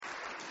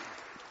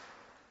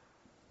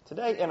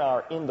Today in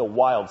our In the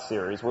Wild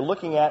series, we're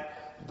looking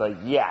at the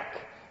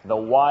yak, the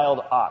wild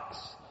ox,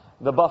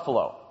 the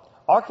buffalo.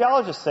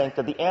 Archaeologists think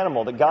that the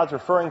animal that God's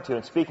referring to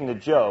in speaking to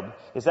Job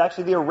is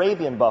actually the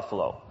Arabian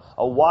buffalo,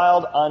 a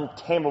wild,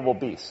 untamable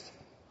beast.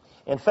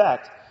 In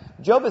fact,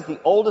 Job is the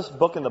oldest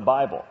book in the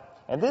Bible,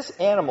 and this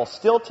animal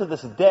still to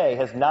this day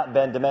has not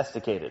been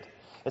domesticated.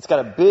 It's got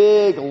a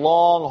big,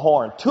 long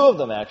horn, two of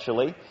them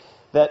actually,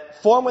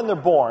 that form when they're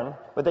born,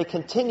 but they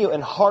continue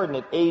and harden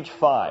at age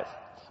 5.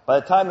 By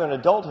the time they're in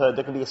adulthood,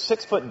 there can be a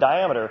 6-foot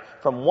diameter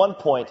from one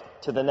point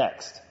to the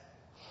next.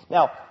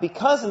 Now,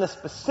 because in this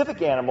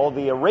specific animal,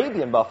 the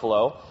Arabian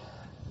buffalo,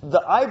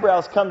 the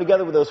eyebrows come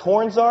together where those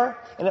horns are,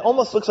 and it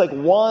almost looks like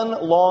one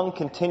long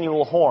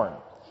continual horn,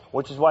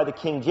 which is why the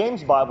King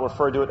James Bible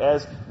referred to it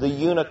as the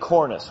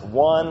unicornus,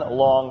 one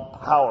long,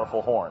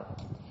 powerful horn.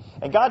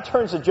 And God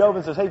turns to Job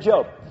and says, hey,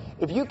 Job,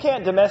 if you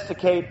can't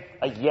domesticate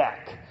a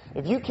yak,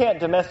 if you can't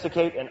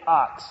domesticate an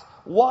ox,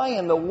 why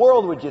in the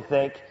world would you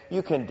think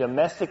you can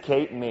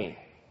domesticate me?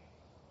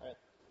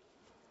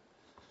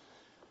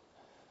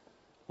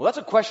 Well, that's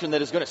a question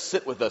that is going to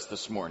sit with us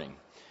this morning.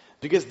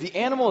 Because the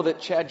animal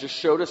that Chad just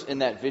showed us in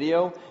that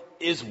video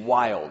is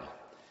wild.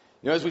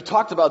 You know, as we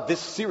talked about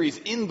this series,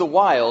 In the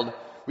Wild,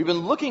 we've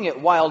been looking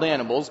at wild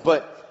animals,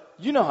 but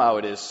you know how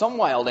it is. Some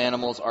wild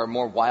animals are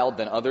more wild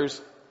than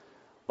others.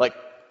 Like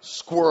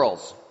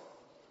squirrels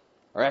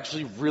are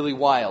actually really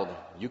wild.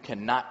 You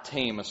cannot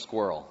tame a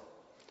squirrel.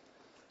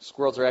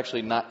 Squirrels are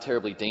actually not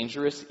terribly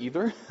dangerous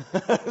either,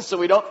 so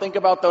we don't think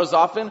about those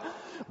often.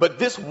 But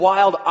this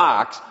wild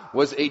ox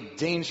was a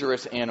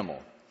dangerous animal.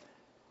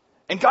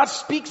 And God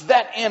speaks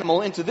that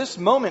animal into this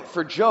moment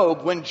for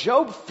Job when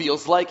Job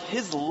feels like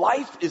his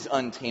life is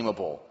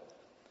untamable.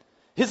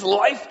 His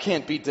life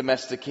can't be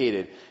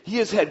domesticated. He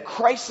has had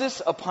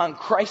crisis upon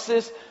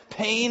crisis,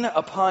 pain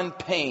upon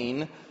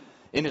pain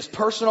in his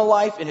personal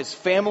life, in his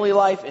family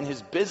life, in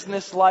his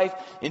business life,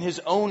 in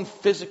his own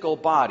physical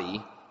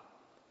body.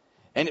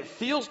 And it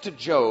feels to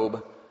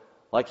Job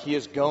like he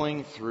is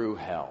going through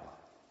hell.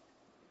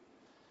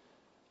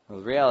 Well,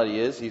 the reality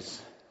is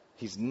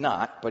he's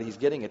not, but he's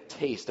getting a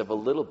taste of a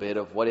little bit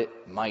of what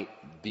it might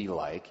be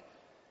like.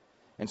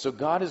 And so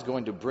God is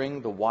going to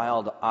bring the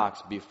wild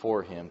ox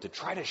before him to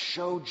try to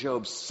show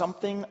Job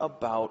something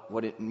about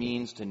what it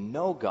means to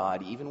know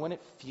God even when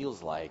it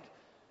feels like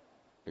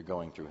you're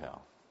going through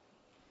hell.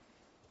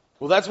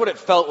 Well, that's what it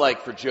felt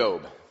like for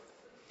Job.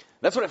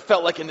 That's what it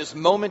felt like in this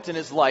moment in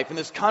his life, in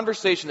this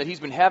conversation that he's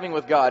been having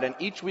with God. And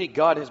each week,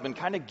 God has been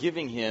kind of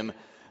giving him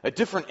a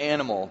different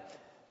animal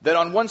that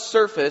on one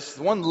surface,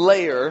 one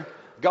layer,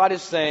 God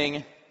is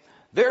saying,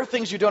 there are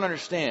things you don't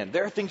understand.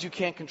 There are things you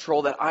can't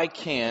control that I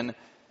can.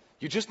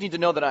 You just need to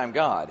know that I'm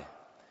God.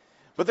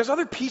 But there's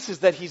other pieces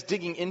that he's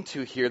digging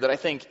into here that I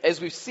think, as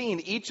we've seen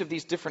each of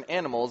these different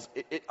animals,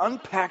 it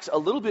unpacks a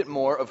little bit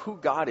more of who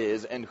God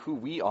is and who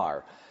we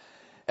are.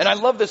 And I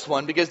love this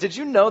one because did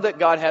you know that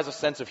God has a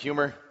sense of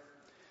humor?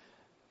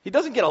 He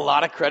doesn't get a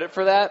lot of credit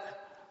for that,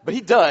 but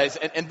he does.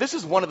 And this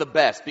is one of the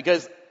best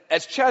because,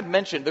 as Chad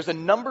mentioned, there's a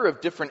number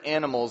of different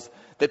animals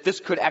that this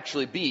could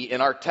actually be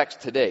in our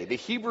text today. The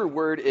Hebrew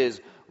word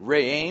is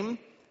re'em,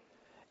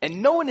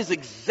 and no one is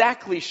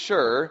exactly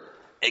sure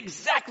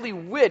exactly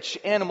which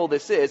animal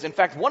this is. In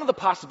fact, one of the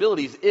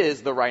possibilities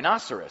is the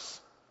rhinoceros.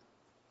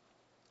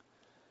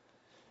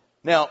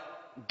 Now,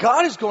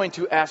 God is going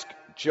to ask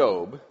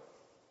Job,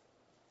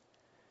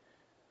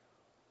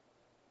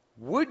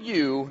 would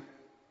you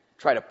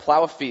try to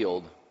plow a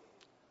field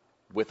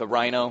with a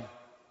rhino?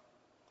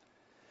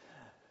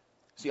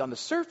 See, on the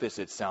surface,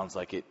 it sounds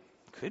like it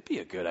could be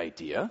a good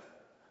idea.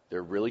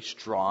 They're really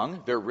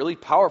strong. They're really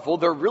powerful.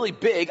 They're really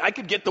big. I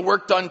could get the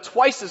work done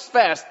twice as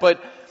fast.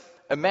 But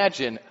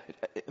imagine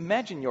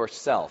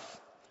yourself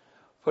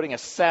putting a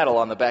saddle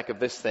on the back of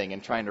this thing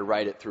and trying to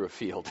ride it through a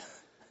field.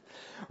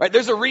 Right?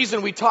 There's a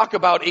reason we talk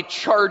about a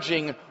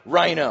charging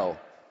rhino.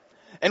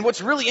 And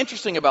what's really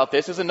interesting about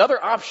this is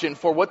another option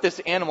for what this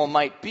animal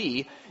might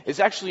be is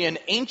actually an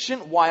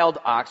ancient wild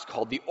ox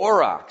called the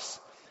aurochs.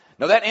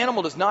 Now that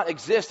animal does not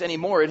exist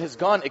anymore. It has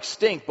gone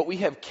extinct, but we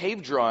have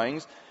cave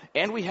drawings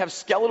and we have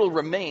skeletal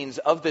remains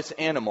of this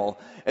animal.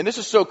 And this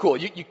is so cool.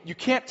 You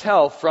can't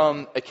tell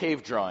from a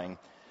cave drawing,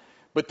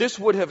 but this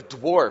would have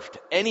dwarfed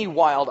any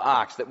wild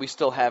ox that we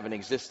still have in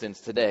existence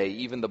today,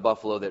 even the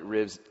buffalo that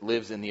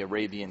lives in the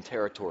Arabian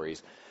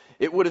territories.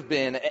 It would have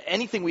been,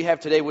 anything we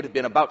have today would have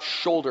been about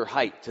shoulder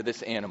height to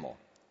this animal.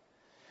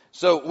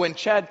 So when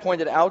Chad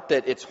pointed out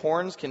that its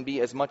horns can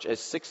be as much as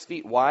 6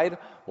 feet wide,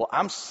 well,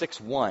 I'm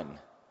 6'1".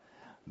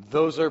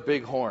 Those are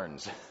big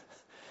horns.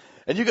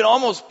 And you can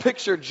almost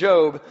picture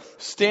Job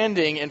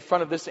standing in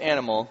front of this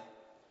animal,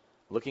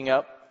 looking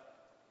up,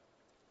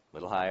 a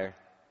little higher.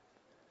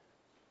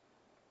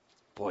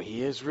 Boy,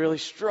 he is really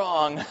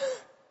strong,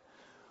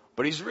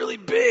 but he's really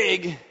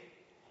big,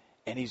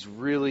 and he's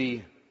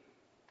really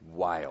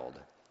wild.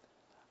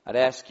 I'd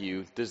ask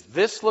you, does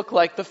this look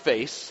like the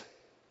face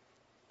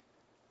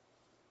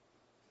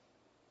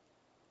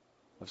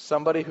of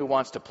somebody who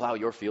wants to plow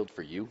your field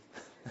for you?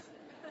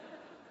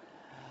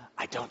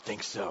 I don't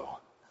think so.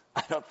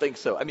 I don't think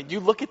so. I mean, you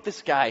look at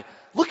this guy.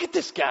 Look at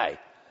this guy.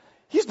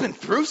 He's been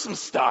through some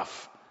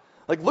stuff.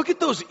 Like, look at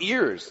those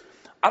ears.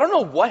 I don't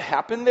know what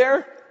happened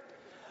there,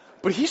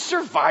 but he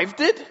survived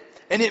it,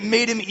 and it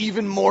made him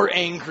even more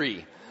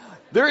angry.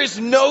 There is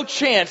no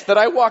chance that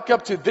I walk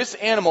up to this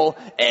animal,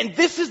 and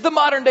this is the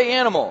modern day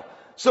animal.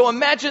 So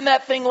imagine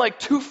that thing like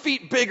 2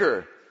 feet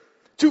bigger,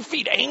 2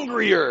 feet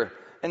angrier,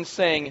 and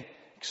saying,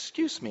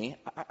 excuse me,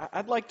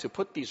 I'd like to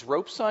put these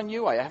ropes on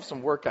you. I have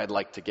some work I'd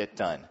like to get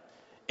done.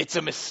 It's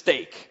a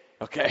mistake,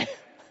 okay?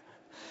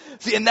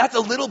 See, and that's a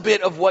little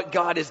bit of what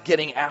God is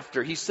getting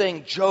after. He's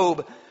saying,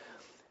 Job,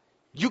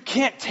 you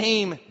can't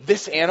tame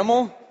this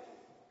animal.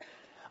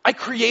 I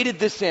created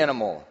this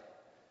animal.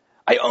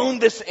 I own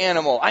this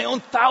animal. I own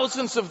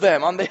thousands of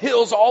them on the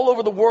hills all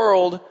over the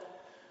world.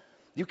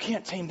 You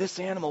can't tame this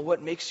animal.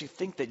 What makes you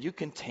think that you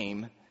can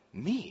tame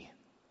me?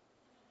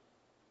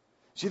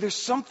 See, there's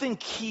something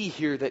key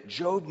here that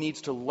Job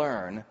needs to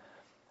learn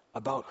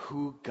about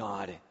who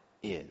God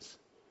is.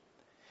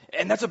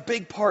 And that's a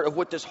big part of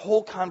what this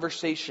whole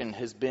conversation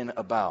has been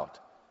about.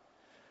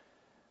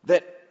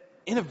 That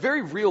in a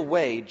very real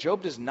way,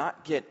 Job does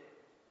not get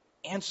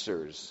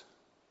answers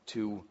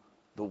to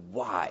the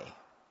why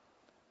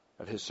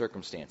of his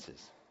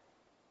circumstances.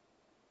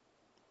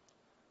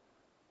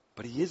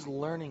 But he is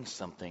learning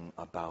something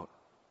about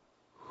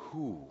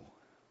who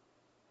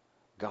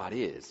God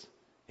is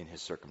in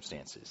his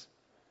circumstances.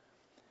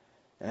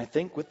 And I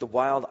think with the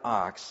wild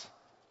ox,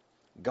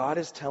 God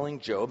is telling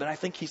Job, and I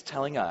think he's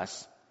telling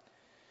us,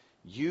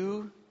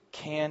 you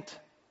can't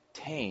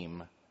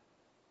tame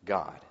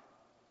God.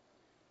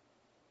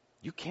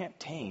 You can't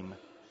tame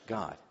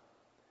God.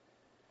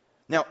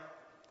 Now,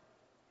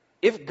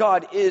 if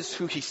God is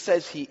who he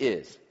says he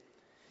is,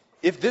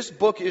 if this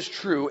book is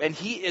true and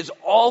he is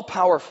all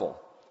powerful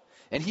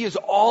and he is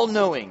all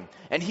knowing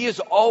and he is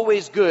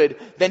always good,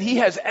 then he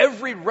has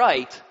every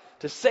right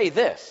to say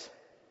this.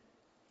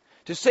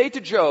 To say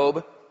to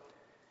Job,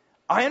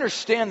 I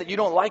understand that you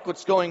don't like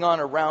what's going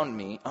on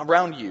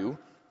around you.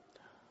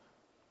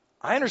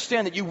 I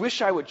understand that you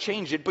wish I would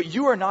change it, but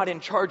you are not in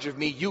charge of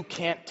me. You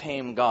can't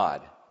tame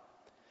God.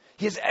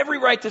 He has every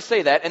right to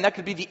say that, and that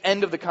could be the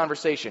end of the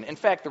conversation. In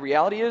fact, the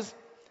reality is,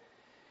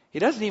 he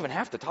doesn't even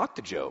have to talk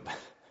to Job.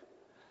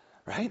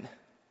 Right?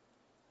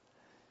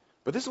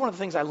 But this is one of the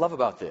things I love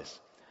about this.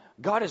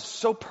 God is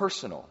so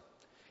personal.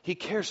 He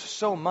cares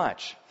so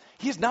much.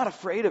 He's not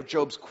afraid of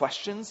Job's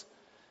questions.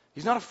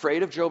 He's not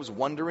afraid of Job's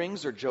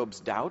wonderings or Job's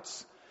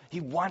doubts. He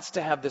wants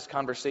to have this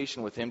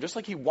conversation with him, just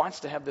like he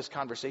wants to have this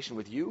conversation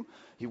with you.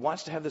 He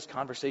wants to have this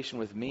conversation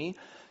with me,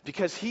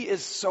 because he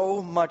is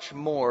so much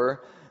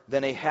more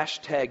than a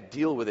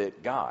 #deal with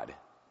it God.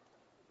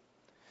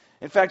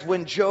 In fact,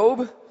 when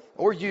Job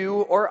or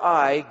you or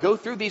I go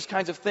through these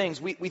kinds of things,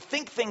 we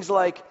think things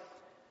like,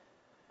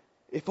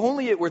 if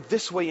only it were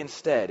this way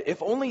instead,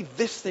 if only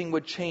this thing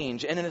would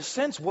change. And in a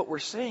sense, what we're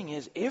saying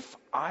is, if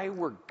I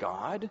were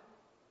God,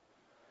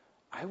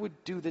 I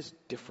would do this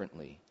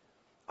differently.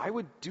 I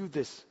would do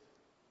this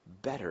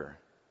better.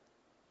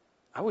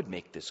 I would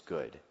make this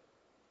good.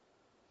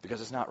 Because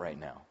it's not right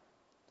now.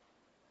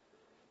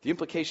 The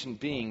implication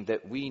being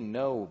that we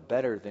know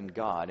better than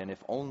God, and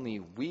if only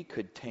we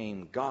could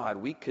tame God,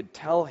 we could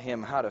tell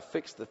him how to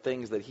fix the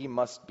things that he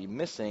must be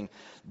missing,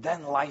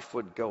 then life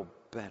would go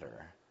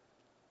better.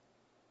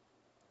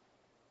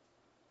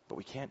 But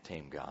we can't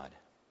tame God.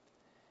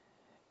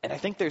 And I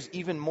think there's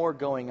even more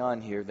going on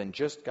here than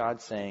just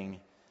God saying,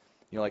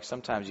 like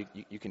sometimes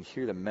you can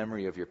hear the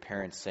memory of your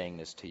parents saying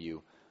this to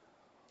you.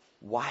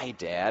 Why,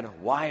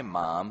 Dad? Why,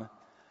 Mom?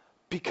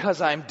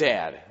 Because I'm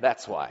Dad.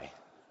 That's why.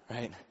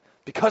 Right?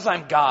 Because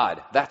I'm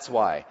God, that's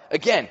why.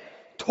 Again,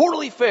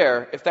 totally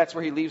fair if that's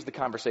where he leaves the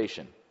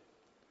conversation.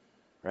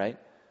 Right?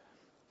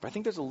 But I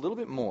think there's a little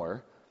bit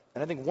more.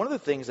 And I think one of the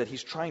things that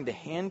he's trying to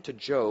hand to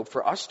Job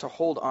for us to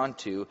hold on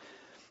to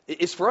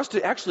is for us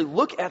to actually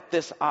look at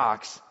this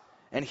ox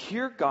and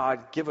hear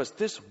God give us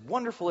this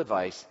wonderful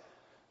advice.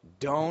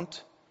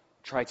 Don't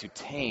try to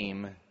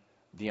tame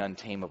the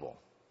untamable.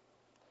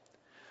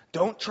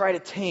 Don't try to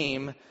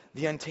tame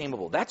the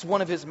untamable. That's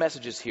one of his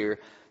messages here.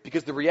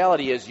 Because the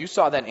reality is, you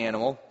saw that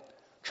animal.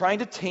 Trying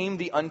to tame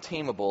the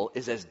untamable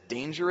is as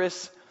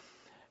dangerous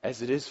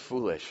as it is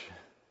foolish.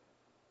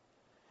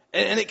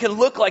 And it can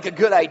look like a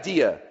good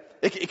idea.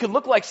 It can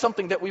look like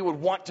something that we would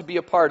want to be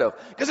a part of.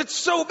 Because it's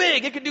so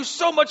big. It can do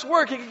so much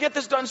work. It can get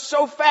this done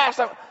so fast.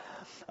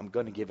 I'm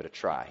going to give it a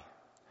try.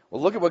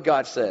 Well, look at what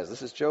God says.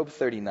 This is Job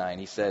 39.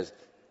 He says,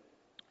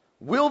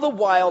 will the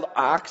wild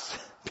ox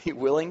be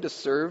willing to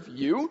serve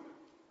you?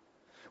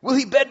 Will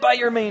he bed by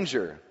your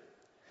manger?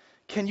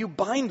 Can you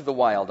bind the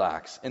wild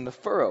ox in the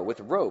furrow with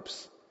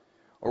ropes,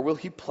 or will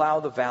he plow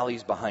the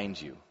valleys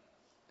behind you?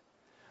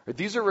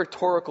 These are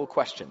rhetorical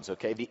questions,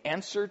 okay? The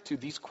answer to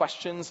these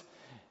questions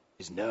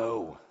is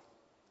no.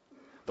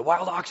 The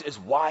wild ox is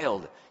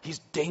wild. He's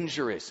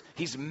dangerous.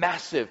 He's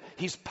massive.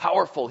 He's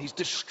powerful. He's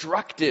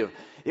destructive.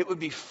 It would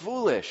be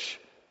foolish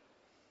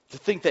to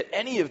think that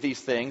any of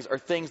these things are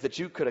things that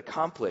you could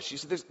accomplish. You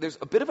see, there's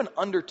a bit of an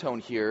undertone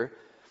here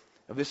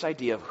of this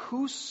idea of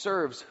who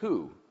serves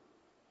who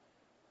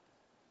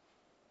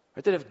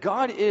Right? That if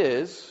God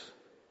is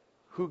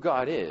who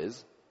God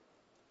is,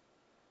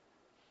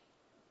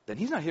 then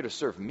he's not here to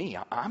serve me.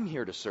 I'm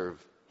here to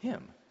serve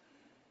him.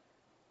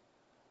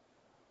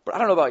 But I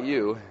don't know about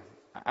you.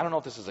 I don't know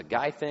if this is a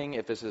guy thing,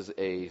 if this is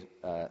a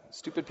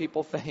stupid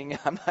people thing.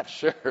 I'm not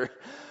sure.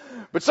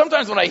 But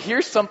sometimes when I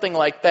hear something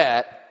like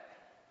that,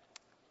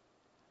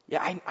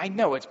 yeah, I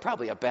know it's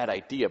probably a bad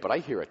idea, but I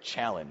hear a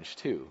challenge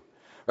too.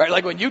 Right?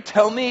 Like when you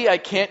tell me I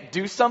can't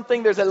do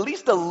something, there's at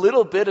least a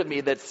little bit of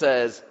me that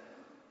says,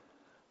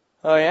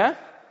 oh yeah?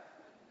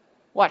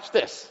 Watch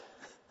this.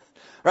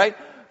 Right?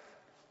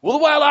 Will the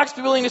wild ox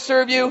be willing to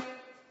serve you?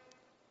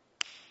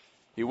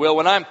 He will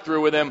when I'm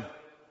through with him.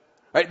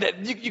 Right?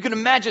 That you can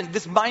imagine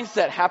this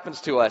mindset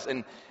happens to us.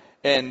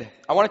 And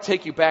I want to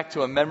take you back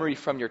to a memory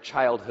from your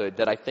childhood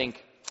that I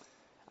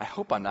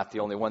hope I'm not the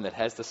only one that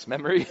has this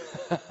memory.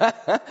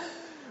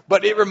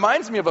 But it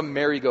reminds me of a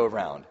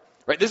merry-go-round.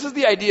 Right? This is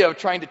the idea of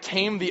trying to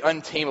tame the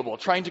untamable,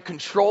 trying to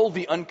control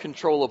the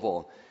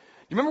uncontrollable.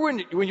 You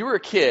remember when you were a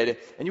kid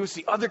and you would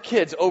see other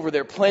kids over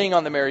there playing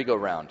on the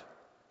merry-go-round?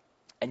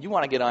 And you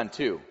want to get on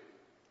too.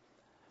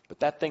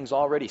 But that thing's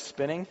already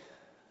spinning.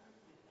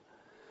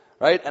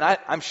 Right? And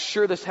I'm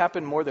sure this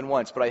happened more than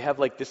once, but I have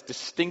like this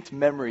distinct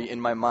memory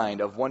in my mind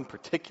of one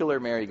particular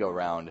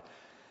merry-go-round.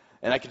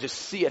 And I can just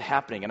see it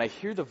happening. And I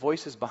hear the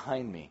voices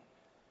behind me.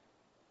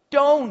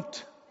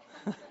 Don't!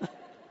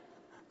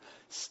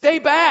 Stay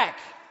back!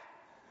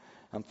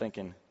 I'm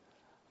thinking,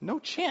 no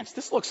chance.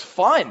 This looks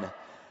fun.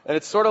 And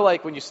it's sort of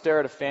like when you stare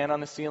at a fan on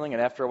the ceiling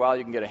and after a while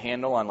you can get a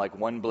handle on like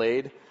one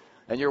blade.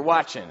 And you're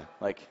watching,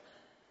 like,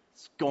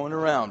 it's going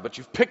around, but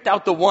you've picked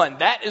out the one.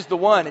 That is the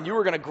one, and you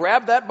were going to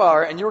grab that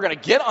bar, and you were going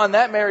to get on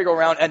that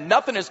merry-go-round, and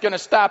nothing is going to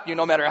stop you,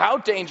 no matter how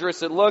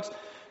dangerous it looks.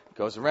 It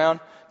goes around,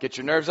 get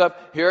your nerves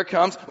up, here it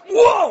comes,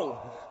 whoa!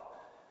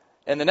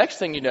 And the next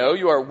thing you know,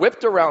 you are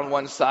whipped around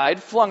one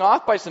side, flung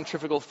off by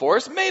centrifugal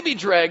force, maybe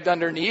dragged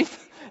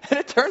underneath, and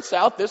it turns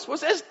out this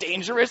was as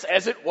dangerous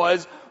as it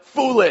was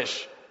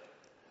foolish.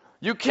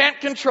 You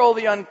can't control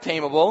the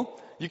untamable.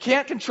 You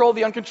can't control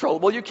the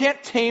uncontrollable. You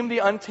can't tame the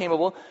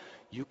untamable.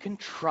 You can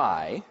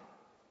try,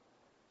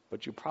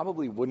 but you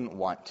probably wouldn't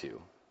want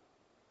to.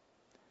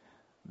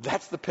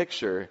 That's the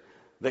picture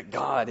that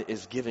God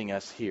is giving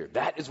us here.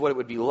 That is what it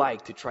would be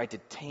like to try to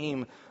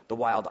tame the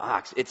wild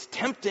ox. It's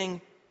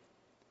tempting.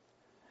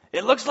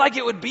 It looks like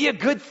it would be a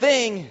good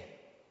thing,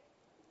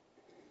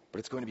 but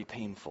it's going to be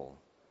painful.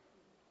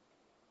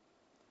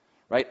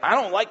 Right? I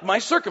don't like my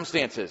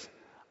circumstances.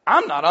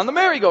 I'm not on the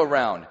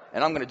merry-go-round,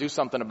 and I'm going to do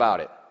something about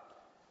it.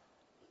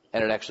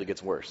 And it actually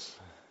gets worse.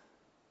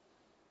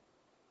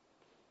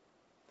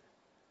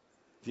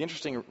 The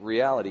interesting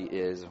reality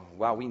is,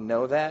 while we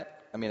know that,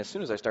 I mean, as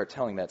soon as I start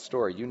telling that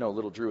story, you know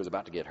little Drew is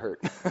about to get hurt.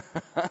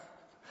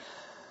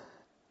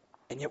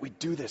 And yet we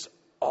do this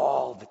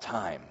all the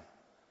time.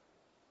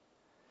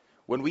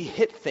 When we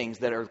hit things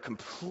that are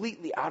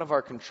completely out of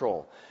our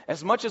control,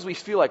 as much as we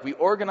feel like we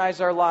organize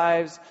our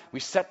lives,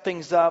 we set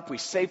things up, we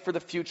save for the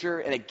future,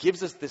 and it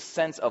gives us this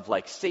sense of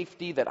like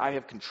safety that I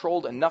have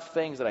controlled enough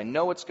things that I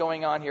know what's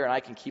going on here and I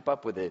can keep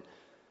up with it.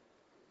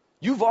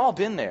 You've all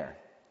been there.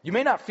 You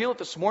may not feel it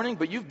this morning,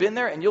 but you've been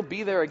there and you'll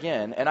be there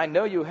again, and I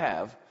know you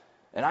have,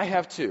 and I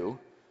have too,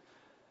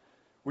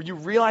 where you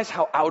realize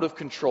how out of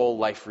control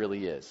life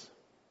really is.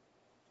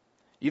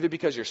 Either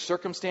because your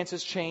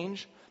circumstances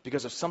change,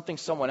 because of something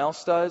someone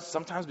else does,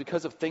 sometimes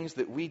because of things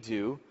that we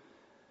do.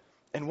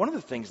 And one of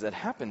the things that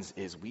happens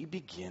is we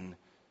begin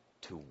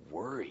to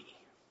worry.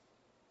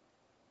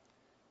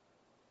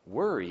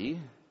 Worry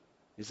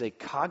is a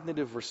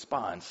cognitive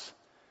response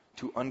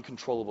to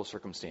uncontrollable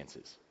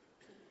circumstances.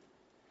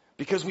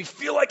 Because we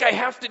feel like I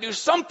have to do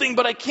something,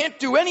 but I can't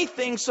do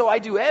anything, so I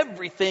do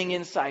everything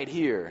inside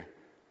here.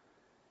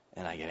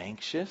 And I get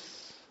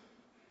anxious.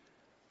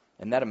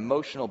 And that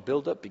emotional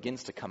buildup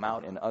begins to come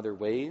out in other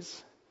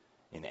ways.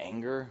 In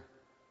anger,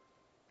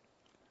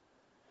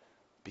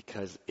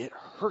 because it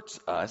hurts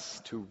us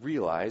to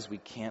realize we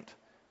can't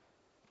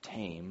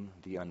tame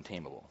the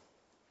untamable.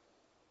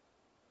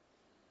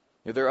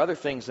 You know, there are other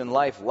things in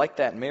life like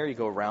that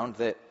merry-go-round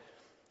that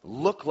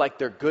look like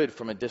they're good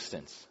from a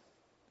distance.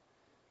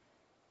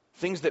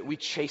 Things that we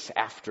chase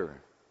after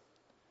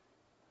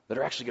that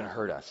are actually going to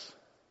hurt us.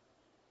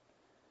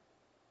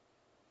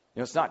 You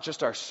know, it's not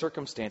just our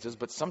circumstances,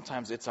 but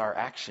sometimes it's our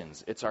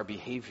actions, it's our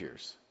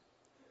behaviors.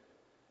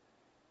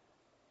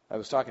 I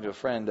was talking to a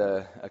friend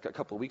a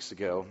couple of weeks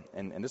ago,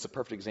 and this is a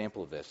perfect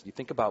example of this. You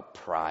think about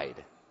pride,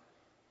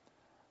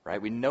 right?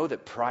 We know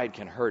that pride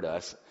can hurt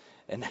us.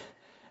 And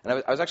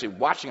I was actually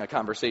watching a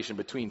conversation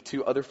between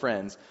two other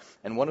friends,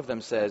 and one of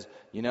them says,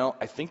 you know,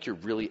 I think you're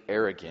really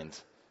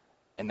arrogant,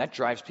 and that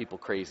drives people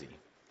crazy.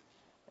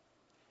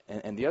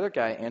 And the other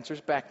guy answers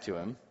back to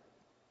him,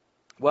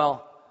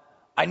 well,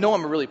 I know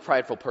I'm a really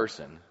prideful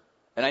person,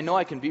 and I know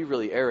I can be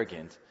really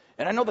arrogant,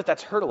 and I know that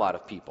that's hurt a lot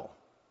of people.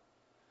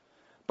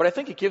 But I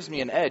think it gives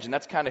me an edge, and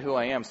that's kind of who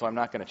I am, so I'm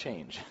not going to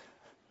change.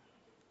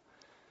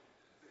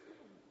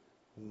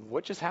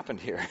 What just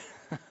happened here?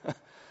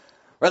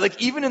 Right?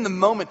 Like, even in the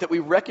moment that we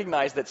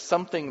recognize that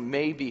something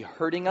may be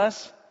hurting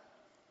us,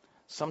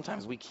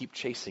 sometimes we keep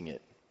chasing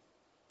it.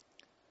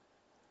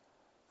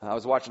 I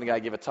was watching a guy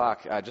give a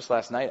talk just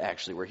last night,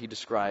 actually, where he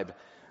described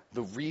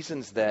the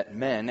reasons that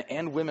men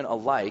and women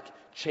alike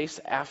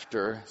chase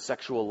after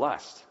sexual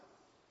lust.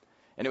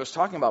 And it was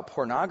talking about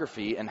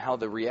pornography and how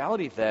the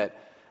reality that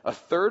a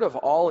third of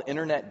all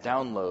internet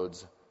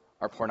downloads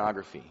are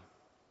pornography.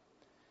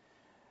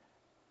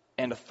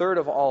 And a third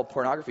of all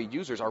pornography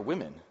users are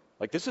women.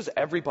 Like, this is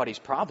everybody's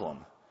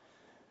problem.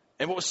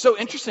 And what was so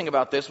interesting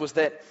about this was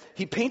that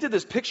he painted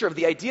this picture of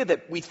the idea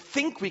that we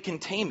think we can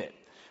tame it.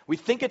 We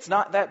think it's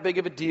not that big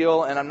of a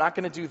deal, and I'm not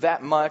going to do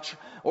that much.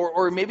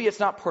 Or maybe it's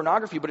not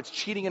pornography, but it's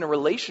cheating in a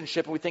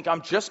relationship, and we think,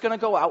 I'm just going to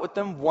go out with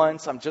them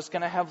once, I'm just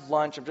going to have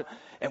lunch.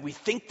 And we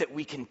think that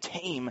we can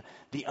tame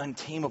the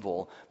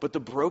untamable. But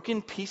the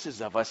broken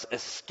pieces of us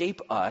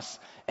escape us,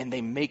 and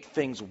they make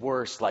things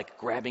worse, like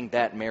grabbing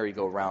that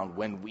merry-go-round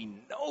when we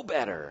know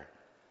better.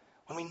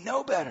 When we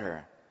know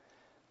better.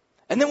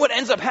 And then what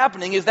ends up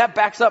happening is that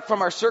backs up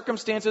from our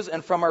circumstances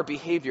and from our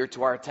behavior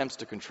to our attempts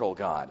to control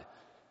God.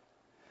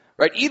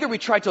 Right? Either we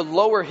try to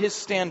lower his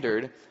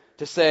standard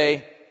to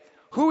say,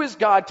 who is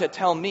God to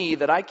tell me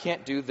that I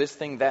can't do this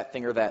thing, that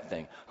thing, or that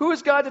thing? Who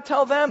is God to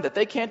tell them that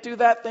they can't do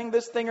that thing,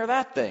 this thing, or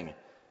that thing?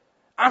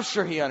 I'm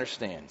sure he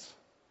understands.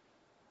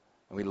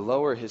 And we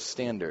lower his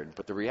standard,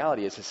 but the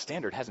reality is his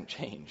standard hasn't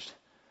changed.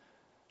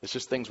 It's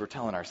just things we're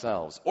telling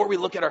ourselves. Or we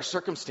look at our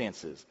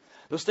circumstances,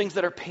 those things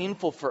that are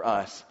painful for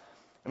us,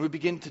 and we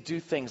begin to do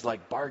things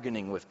like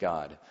bargaining with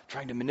God,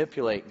 trying to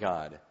manipulate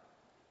God.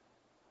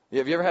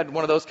 Have you ever had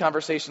one of those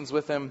conversations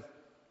with him?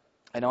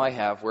 I know I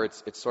have, where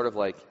it's sort of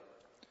like,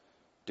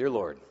 dear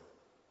Lord,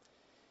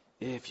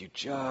 if you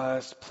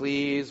just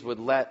please would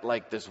let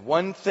like this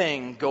one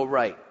thing go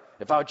right.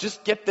 If I would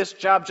just get this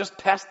job, just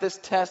pass this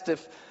test,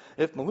 if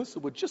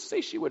Melissa would just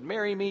say she would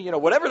marry me,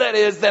 whatever that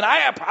is, then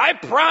I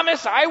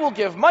promise I will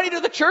give money to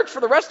the church for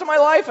the rest of my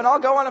life, and I'll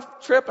go on a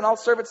trip, and I'll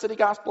serve at City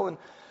Gospel, and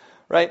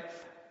right?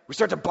 We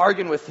start to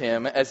bargain with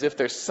him as if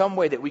there's some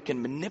way that we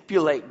can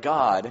manipulate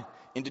God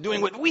into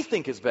doing what we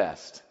think is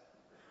best.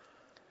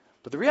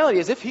 But the reality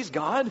is, if he's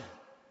God,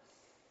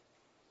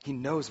 he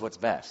knows what's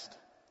best.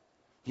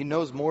 He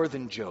knows more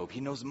than Job. He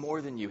knows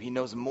more than you. He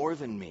knows more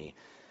than me.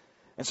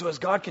 And so as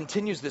God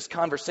continues this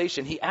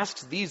conversation, he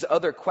asks these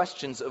other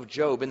questions of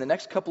Job. In the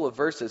next couple of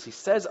verses, he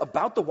says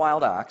about the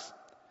wild ox,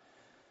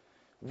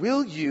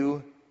 will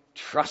you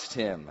trust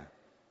him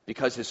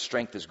because his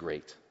strength is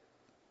great?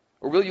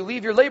 Or will you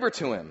leave your labor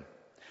to him?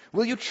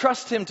 Will you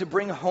trust him to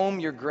bring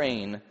home your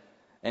grain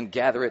and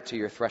gather it to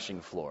your threshing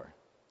floor?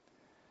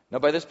 Now,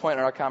 by this point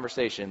in our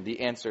conversation,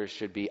 the answer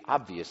should be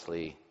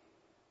obviously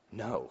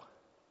no.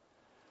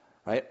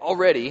 Right?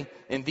 Already,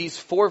 in these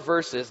 4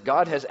 verses,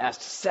 God has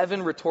asked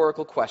 7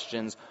 rhetorical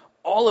questions,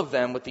 all of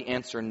them with the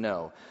answer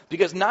no.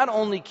 Because not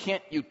only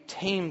can't you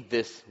tame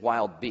this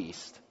wild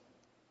beast,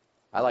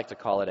 I like to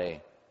call it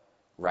a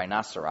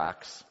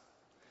rhinoceros.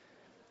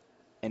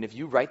 And if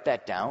you write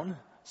that down,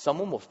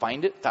 someone will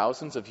find it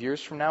thousands of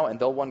years from now, and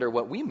they'll wonder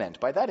what we meant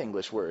by that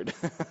English word.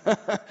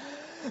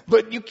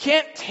 But you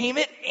can't tame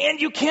it, and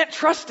you can't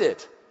trust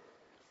it.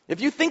 If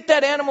you think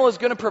that animal is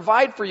going to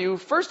provide for you,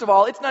 first of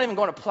all, it's not even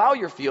going to plow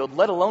your field,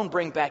 let alone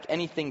bring back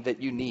anything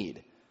that you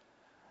need.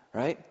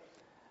 Right?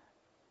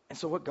 And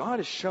so what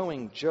God is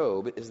showing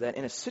Job is that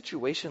in a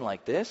situation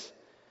like this,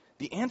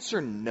 the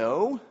answer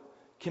no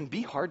can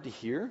be hard to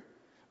hear,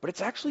 but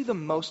it's actually the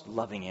most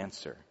loving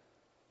answer.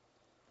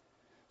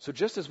 So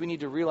just as we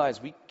need to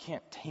realize we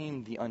can't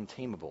tame the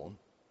untamable,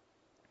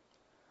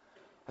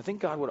 I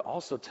think God would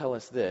also tell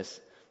us this,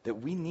 that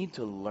we need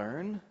to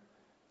learn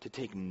to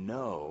take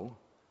no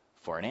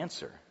for an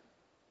answer.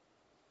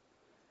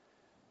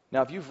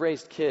 Now, if you've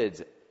raised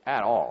kids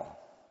at all,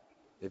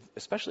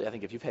 especially I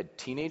think if you've had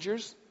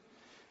teenagers,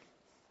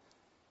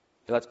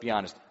 let's be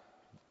honest,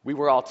 we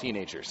were all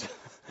teenagers.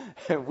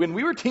 When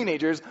we were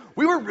teenagers,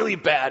 we were really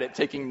bad at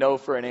taking no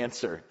for an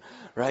answer,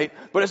 right?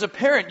 But as a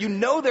parent, you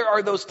know there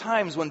are those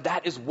times when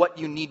that is what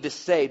you need to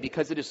say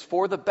because it is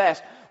for the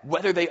best,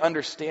 whether they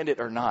understand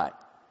it or not.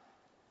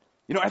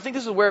 I think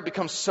this is where it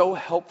becomes so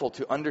helpful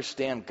to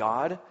understand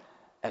God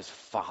as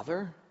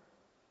Father.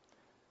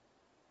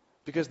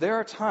 Because there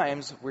are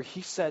times where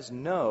he says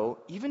no,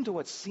 even to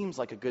what seems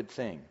like a good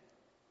thing.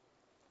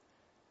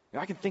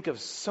 I can think of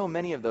so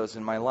many of those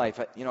in my life.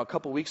 A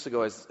couple weeks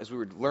ago, as we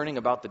were learning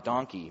about the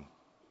donkey,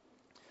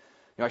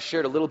 I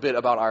shared a little bit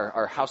about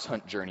our house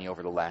hunt journey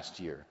over the last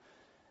year.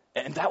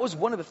 And that was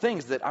one of the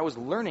things that I was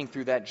learning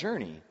through that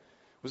journey,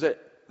 was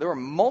that there were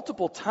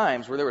multiple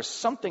times where there was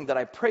something that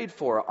I prayed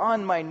for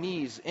on my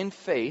knees in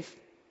faith,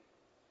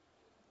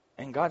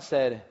 and God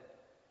said,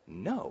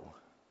 no.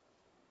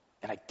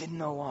 And I didn't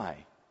know why.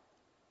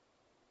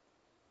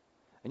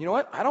 And you know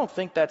what? I don't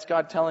think that's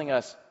God telling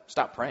us,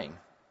 stop praying.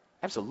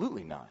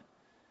 Absolutely not.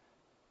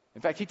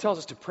 In fact, he tells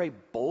us to pray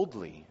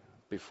boldly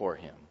before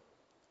him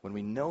when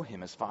we know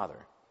him as Father.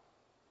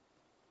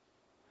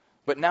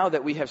 But now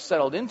that we have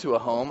settled into a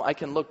home, I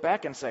can look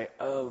back and say,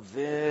 oh,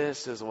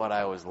 this is what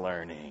I was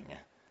learning.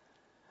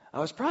 I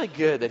was probably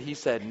good that he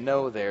said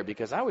no there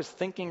because I was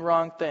thinking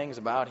wrong things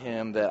about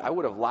him that I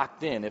would have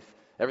locked in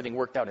everything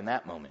worked out in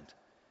that moment.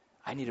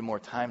 I needed more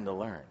time to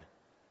learn,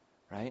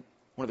 right?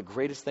 One of the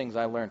greatest things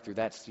I learned through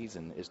that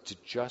season is to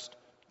just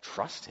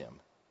trust him.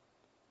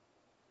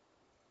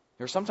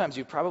 Sometimes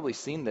you've probably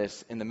seen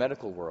this in the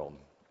medical world.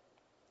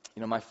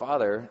 My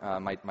father,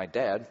 my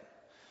dad,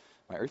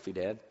 my earthly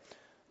dad,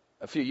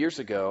 a few years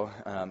ago,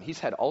 he's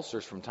had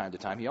ulcers from time to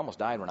time. He almost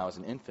died when I was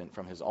an infant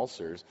from his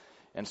ulcers.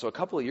 And so a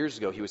couple of years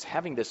ago, he was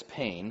having this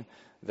pain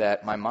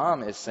that my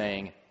mom is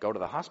saying, go to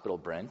the hospital,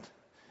 Brent.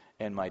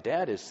 And my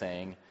dad is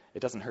saying, it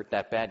doesn't hurt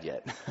that bad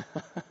yet.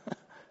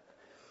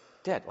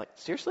 Dad,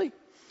 seriously?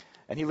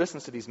 And he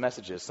listens to these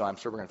messages, so I'm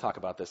sure we're going to talk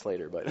about this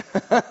later.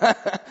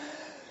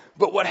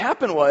 But what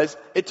happened was,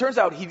 it turns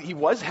out he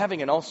was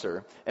having an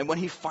ulcer. And when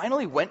he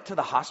finally went to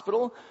the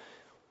hospital,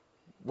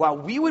 while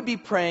we would be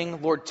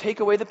praying, Lord, take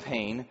away the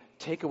pain,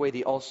 take away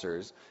the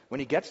ulcers, when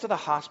he gets to the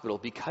hospital,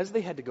 because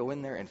they had to go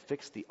in there and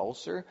fix the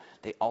ulcer,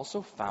 they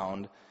also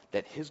found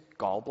that his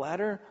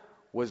gallbladder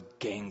was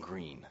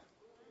gangrene.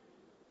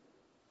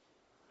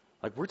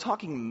 We're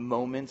talking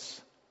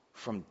moments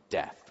from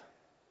death.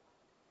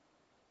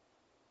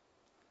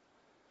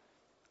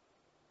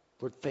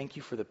 Lord, thank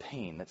you for the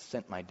pain that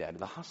sent my dad to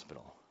the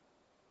hospital.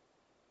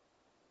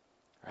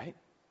 Right?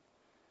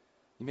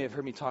 You may have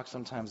heard me talk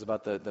sometimes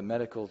about the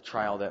medical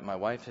trial that my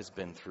wife has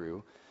been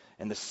through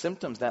and the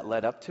symptoms that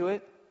led up to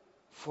it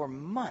for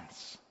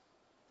months.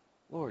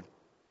 Lord,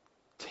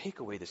 take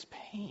away this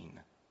pain.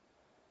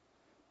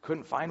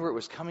 Couldn't find where it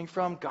was coming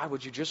from. God,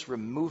 would you just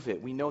remove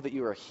it? We know that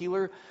you're a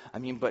healer.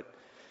 But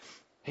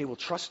hey, we'll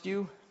trust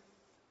you.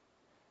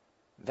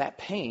 That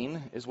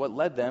pain is what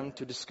led them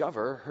to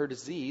discover her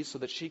disease so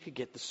that she could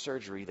get the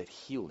surgery that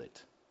healed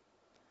it.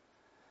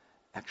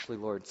 Actually,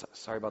 Lord,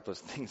 sorry about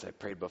those things I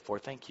prayed before.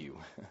 Thank you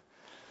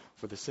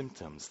for the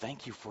symptoms.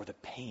 Thank you for the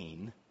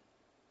pain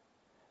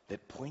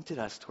that pointed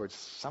us towards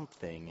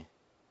something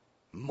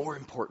more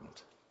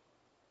important.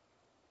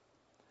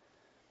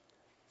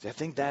 See, I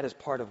think that is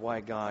part of why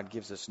God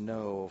gives us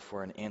no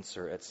for an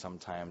answer at some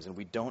times, and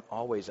we don't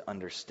always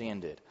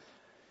understand it.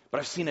 But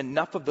I've seen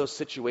enough of those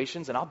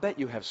situations, and I'll bet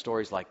you have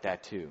stories like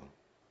that too,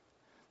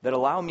 that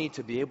allow me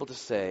to be able to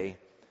say,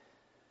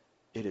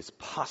 it is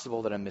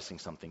possible that I'm missing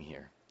something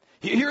here.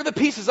 Here are the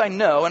pieces I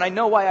know, and I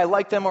know why I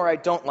like them or I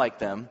don't like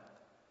them,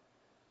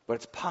 but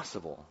it's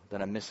possible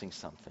that I'm missing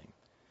something.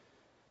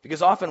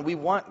 Because often we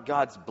want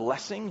God's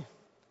blessing,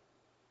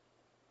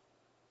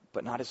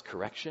 but not his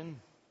correction.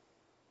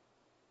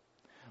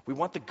 We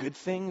want the good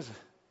things,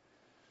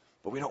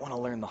 but we don't want to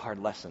learn the hard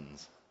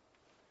lessons.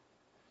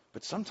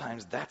 But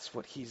sometimes that's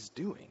what he's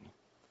doing.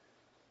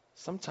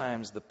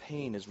 Sometimes the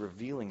pain is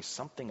revealing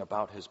something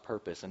about his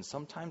purpose, and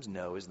sometimes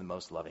no is the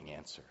most loving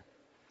answer.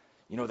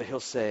 That he'll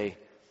say,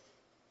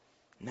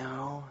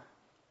 no,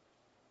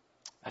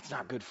 that's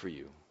not good for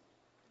you.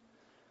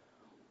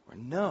 Or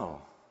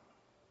no,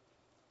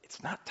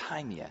 it's not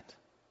time yet.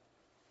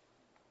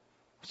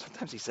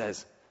 Sometimes he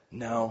says,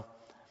 no,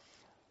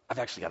 I've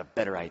actually got a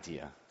better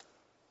idea.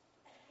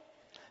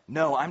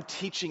 No, I'm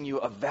teaching you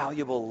a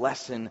valuable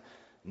lesson.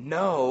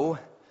 No,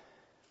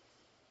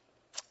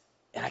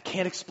 and I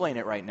can't explain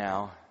it right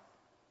now,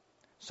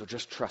 so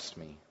just trust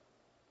me.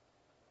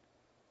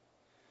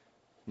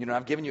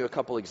 I've given you a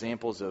couple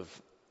examples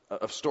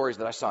of stories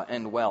that I saw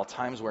end well,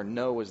 times where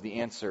no was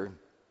the answer,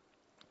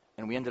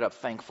 and we ended up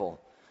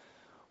thankful.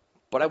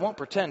 But I won't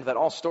pretend that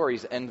all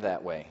stories end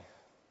that way,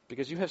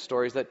 because you have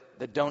stories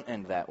that don't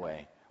end that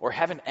way, or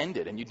haven't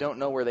ended, and you don't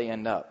know where they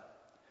end up.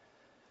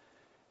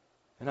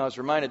 And I was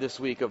reminded this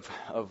week of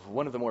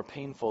one of the more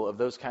painful of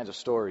those kinds of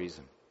stories,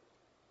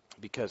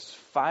 because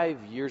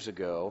 5 years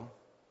ago,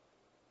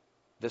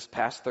 this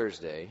past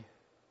Thursday,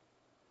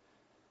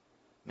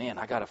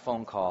 I got a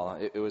phone call.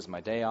 It was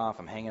my day off.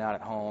 I'm hanging out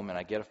at home, and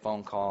I get a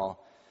phone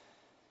call.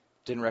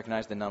 Didn't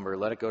recognize the number.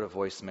 Let it go to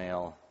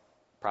voicemail.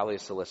 Probably a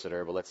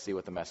solicitor, but let's see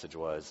what the message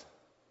was.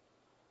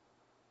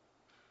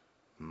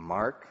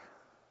 Mark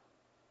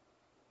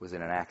was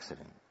in an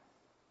accident.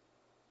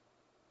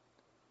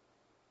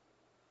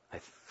 I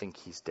think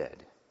he's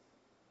dead.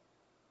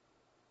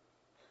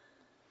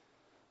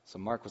 So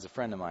Mark was a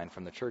friend of mine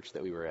from the church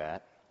that we were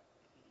at,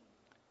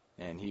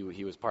 and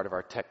he was part of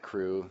our tech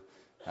crew.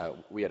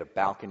 We had a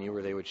balcony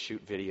where they would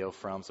shoot video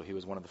from, so he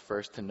was one of the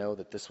first to know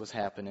that this was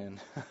happening.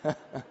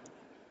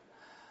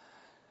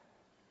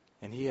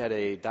 And he had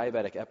a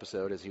diabetic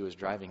episode as he was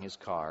driving his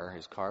car.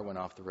 His car went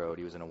off the road.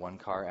 He was in a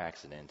one-car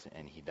accident,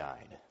 and he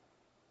died.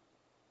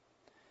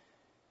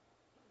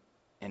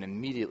 And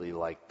immediately,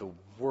 the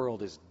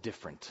world is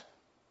different.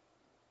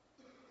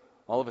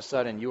 All of a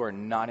sudden, you are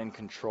not in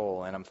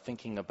control, and I'm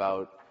thinking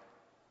about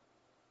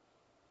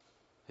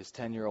his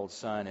 10-year-old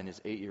son and his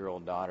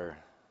 8-year-old daughter.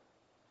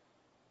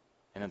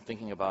 And I'm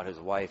thinking about his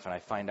wife, and I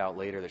find out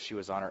later that she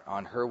was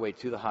on her way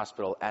to the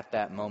hospital at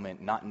that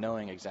moment, not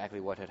knowing exactly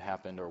what had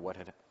happened or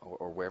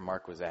where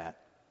Mark was at.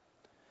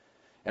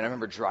 And I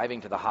remember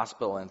driving to the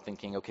hospital and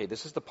thinking, okay,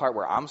 this is the part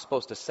where I'm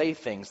supposed to say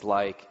things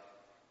like,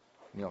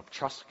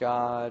 trust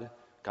God.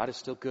 God is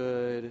still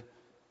good.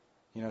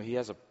 He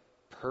has a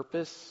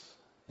purpose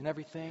in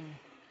everything.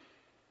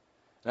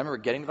 And I remember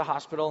getting to the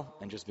hospital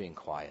and just being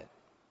quiet.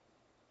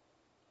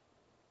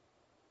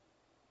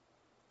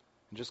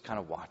 And just kind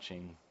of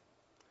watching,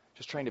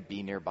 just trying to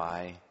be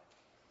nearby.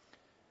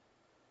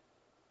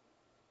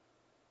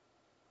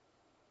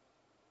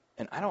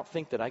 And I don't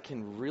think that I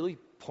can really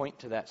point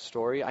to that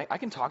story. I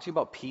can talk to you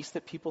about peace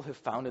that people have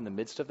found in the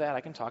midst of that.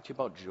 I can talk to you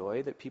about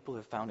joy that people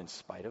have found in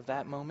spite of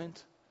that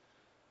moment.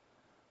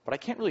 But I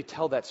can't really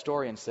tell that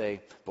story and say,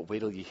 but wait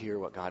till you hear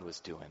what God was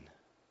doing.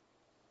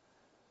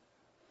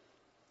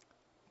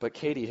 But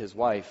Katie, his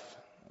wife,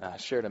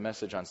 shared a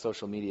message on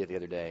social media the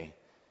other day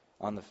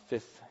on the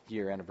 5th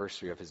year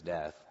anniversary of his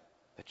death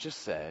that just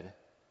said,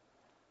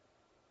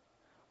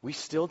 we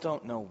still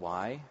don't know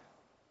why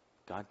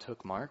God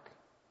took Mark,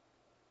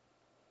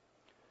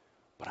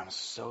 but I'm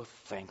so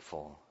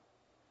thankful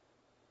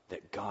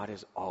that God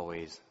is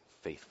always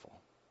faithful.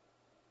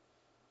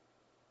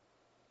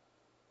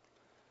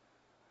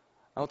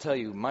 I'll tell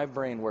you, my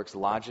brain works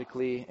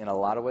logically in a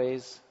lot of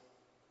ways,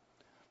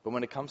 but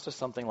when it comes to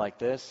something like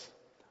this,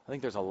 I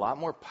think there's a lot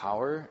more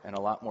power and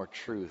a lot more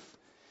truth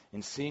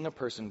in seeing a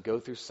person go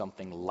through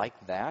something like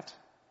that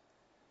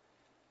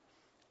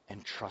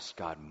and trust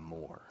God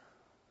more.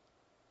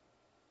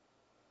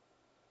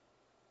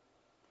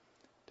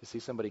 To see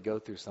somebody go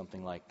through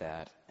something like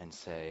that and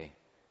say,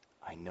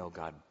 I know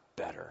God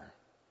better.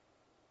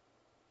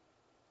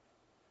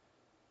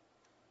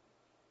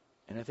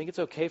 And I think it's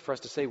okay for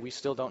us to say we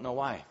still don't know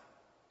why.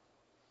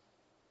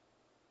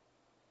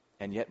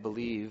 And yet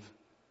believe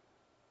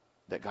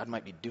that God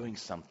might be doing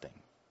something.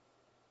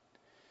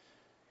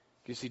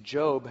 You see,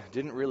 Job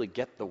didn't really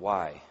get the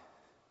why.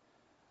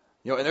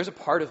 And there's a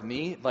part of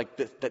me, like,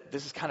 that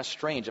this is kind of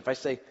strange. If I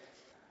say,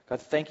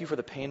 God, thank you for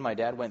the pain my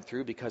dad went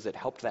through because it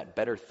helped that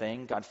better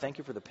thing. God, thank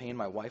you for the pain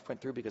my wife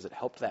went through because it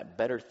helped that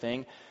better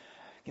thing.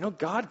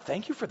 God,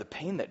 thank you for the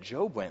pain that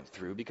Job went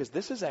through because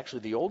this is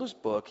actually the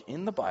oldest book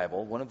in the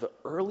Bible, one of the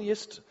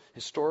earliest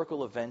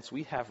historical events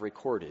we have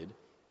recorded.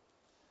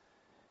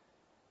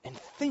 And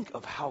think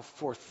of how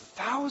for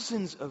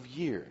thousands of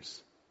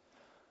years,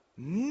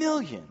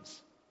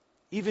 millions,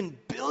 even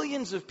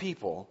billions of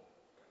people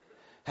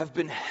have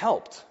been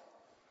helped.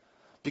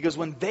 Because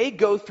when they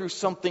go through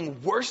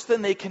something worse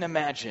than they can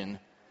imagine,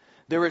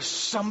 there is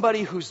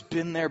somebody who's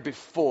been there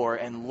before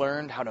and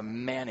learned how to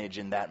manage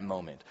in that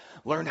moment,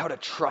 learned how to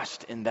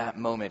trust in that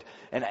moment.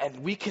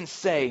 And we can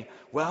say,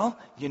 well,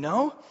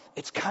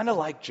 it's kind of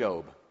like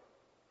Job.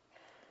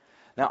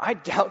 Now, I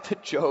doubt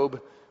that Job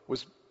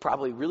was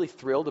probably really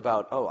thrilled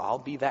about, I'll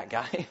be that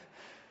guy.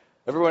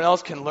 Everyone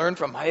else can learn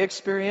from my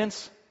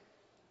experience.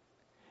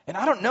 And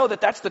I don't know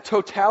that that's the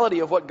totality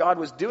of what God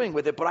was doing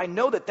with it, but I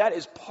know that that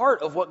is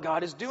part of what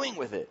God is doing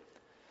with it.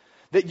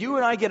 That you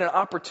and I get an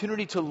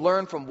opportunity to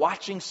learn from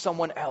watching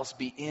someone else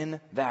be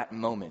in that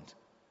moment.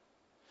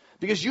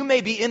 Because you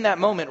may be in that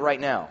moment right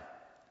now.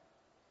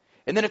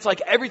 And then it's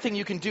like everything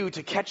you can do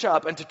to catch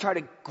up and to try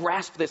to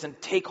grasp this and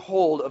take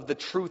hold of the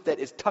truth that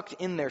is tucked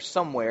in there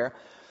somewhere.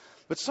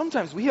 But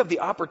sometimes we have the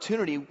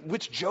opportunity,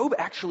 which Job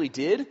actually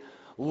did,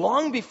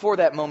 long before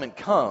that moment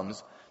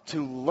comes,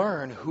 to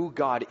learn who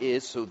God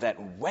is so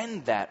that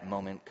when that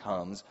moment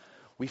comes,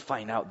 we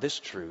find out this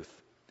truth,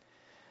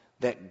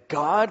 that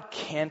God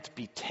can't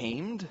be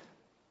tamed,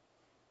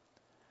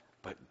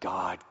 but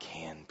God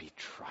can be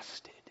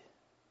trusted.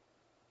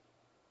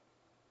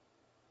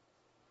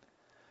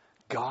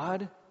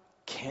 God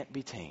can't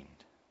be tamed,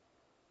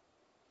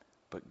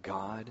 but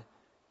God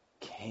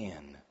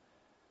can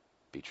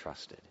be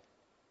trusted.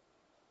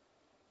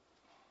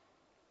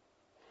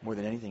 More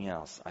than anything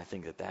else, I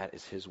think that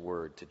is his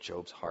word to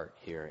Job's heart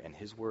here and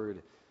his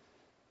word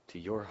to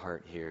your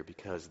heart here,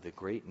 because the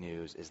great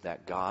news is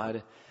that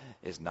God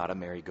is not a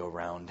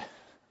merry-go-round.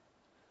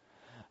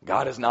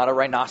 God is not a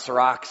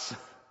rhinoceros.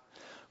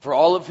 For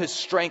all of his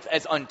strength,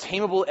 as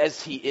untamable as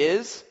he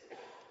is,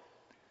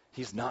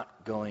 he's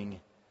not going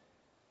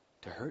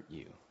to hurt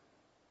you.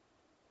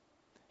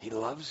 He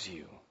loves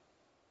you.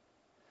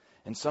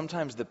 And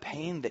sometimes the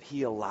pain that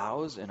he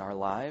allows in our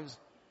lives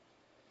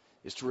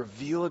is to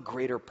reveal a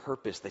greater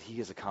purpose that he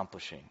is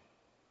accomplishing.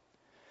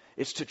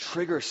 It's to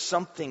trigger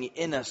something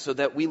in us so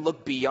that we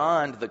look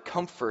beyond the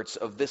comforts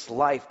of this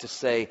life to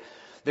say,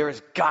 there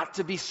has got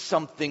to be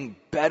something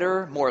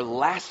better, more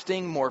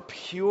lasting, more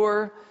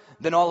pure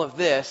than all of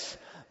this,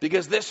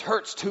 because this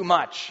hurts too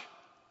much.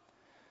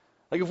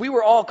 Like if we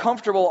were all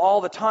comfortable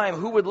all the time,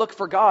 who would look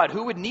for God?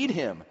 Who would need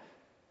him?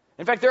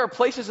 In fact, there are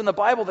places in the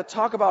Bible that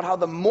talk about how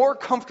the more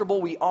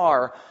comfortable we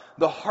are,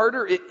 the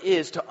harder it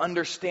is to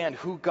understand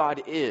who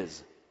God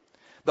is.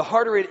 The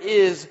harder it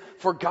is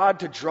for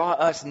God to draw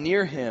us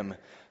near him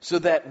so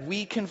that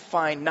we can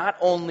find not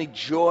only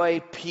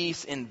joy,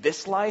 peace in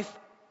this life,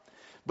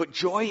 but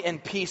joy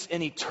and peace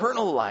in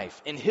eternal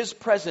life, in his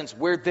presence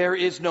where there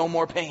is no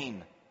more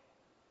pain.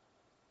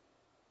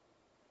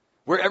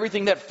 Where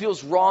everything that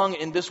feels wrong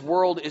in this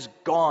world is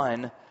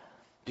gone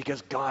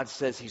because God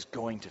says he's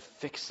going to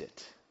fix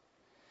it.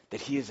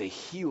 That he is a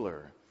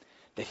healer,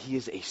 that he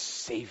is a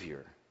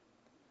savior.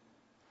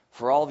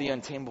 For all the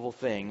untamable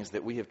things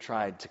that we have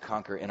tried to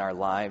conquer in our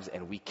lives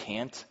and we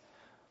can't,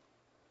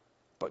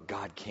 but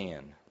God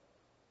can.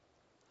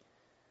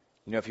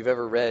 You know, if you've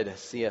ever read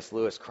C.S.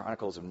 Lewis'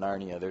 Chronicles of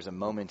Narnia, there's a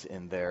moment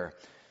in there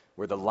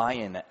where the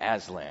lion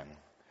Aslan,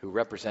 who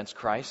represents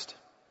Christ,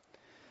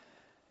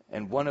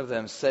 and one of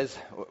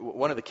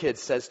the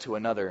kids says to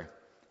another,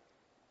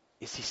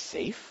 "Is he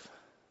safe?"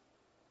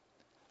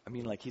 I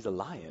mean, like, he's a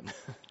lion,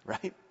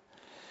 right?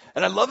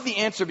 And I love the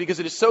answer because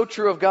it is so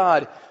true of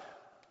God.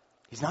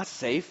 He's not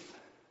safe,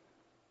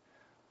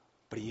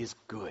 but he is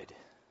good.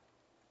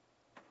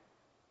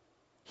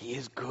 He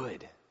is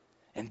good.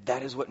 And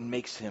that is what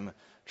makes him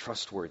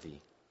trustworthy.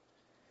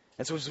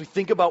 And so as we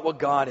think about what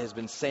God has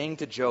been saying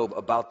to Job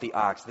about the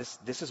ox,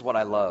 this is what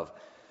I love.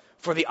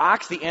 For the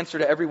ox, the answer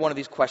to every one of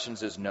these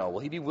questions is no. Will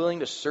he be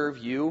willing to serve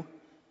you?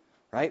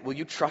 Right? Will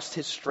you trust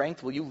his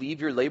strength? Will you leave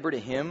your labor to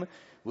him?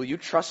 Will you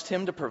trust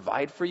him to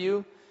provide for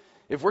you?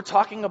 If we're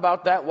talking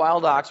about that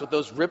wild ox with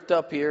those ripped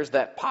up ears,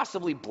 that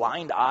possibly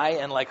blind eye,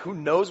 and like who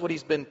knows what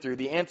he's been through,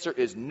 the answer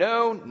is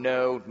no,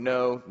 no,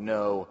 no,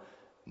 no,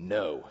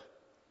 no.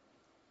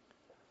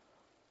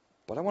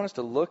 But I want us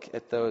to look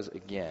at those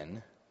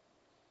again,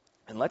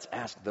 and let's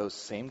ask those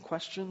same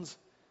questions.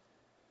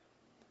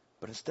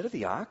 But instead of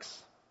the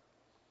ox,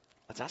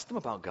 let's ask them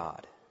about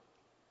God.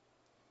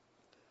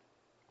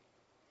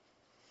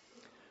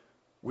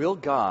 Will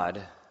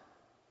God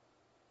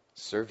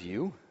serve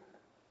you?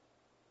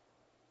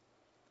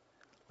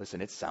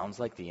 Listen, it sounds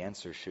like the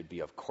answer should be,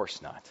 of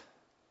course not.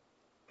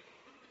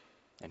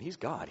 And he's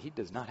God. He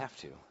does not have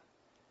to.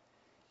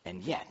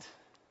 And yet,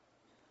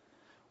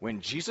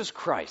 when Jesus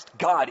Christ,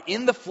 God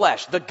in the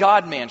flesh, the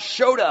God-man,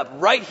 showed up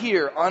right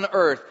here on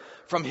earth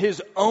from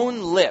his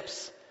own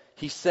lips,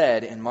 he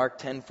said in Mark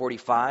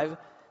 10:45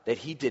 that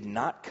he did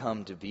not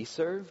come to be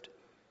served,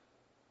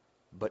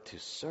 but to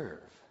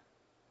serve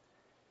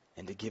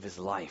and to give his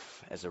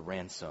life as a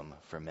ransom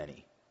for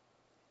many.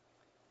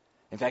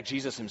 In fact,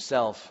 Jesus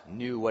himself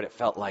knew what it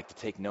felt like to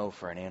take no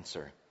for an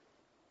answer.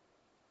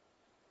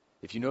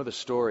 If you know the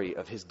story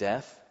of his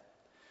death,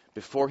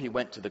 before he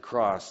went to the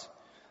cross,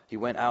 he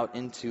went out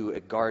into a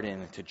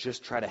garden to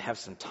just try to have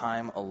some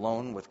time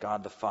alone with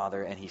God the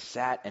Father, and he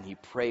sat and he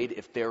prayed,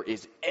 if there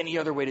is any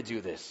other way to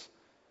do this,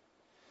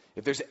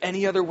 if there's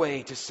any other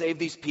way to save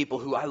these people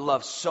who I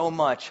love so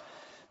much,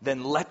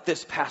 then let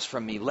this pass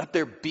from me. Let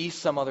there be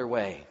some other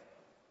way.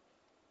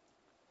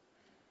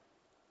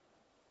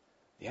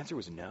 The answer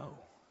was no.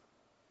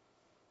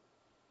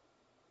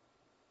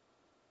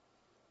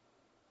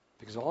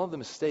 Because all of the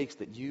mistakes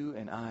that you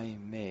and I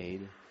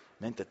made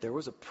meant that there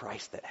was a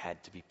price that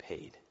had to be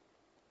paid.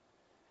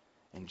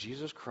 And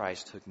Jesus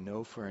Christ took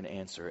no for an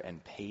answer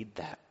and paid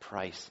that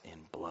price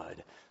in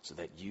blood so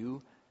that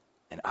you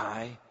and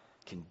I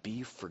can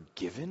be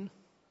forgiven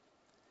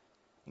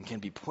and can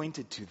be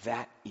pointed to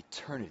that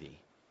eternity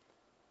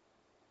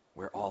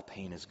where all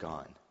pain is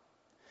gone.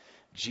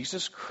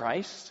 Jesus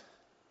Christ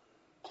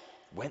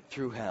went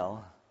through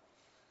hell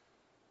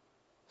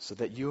so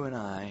that you and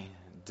I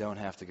don't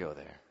have to go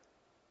there.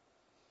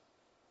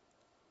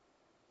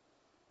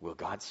 Will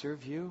God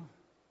serve you?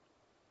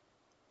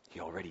 He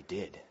already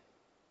did.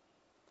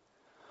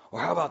 Or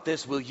how about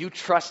this? Will you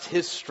trust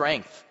his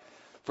strength?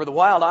 For the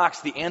wild ox,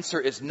 the answer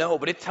is no,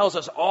 but it tells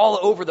us all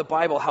over the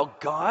Bible how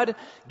God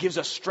gives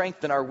us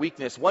strength in our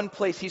weakness. One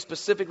place he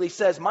specifically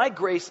says, "My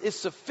grace is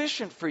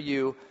sufficient for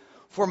you,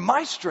 for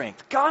my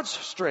strength," God's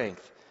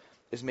strength,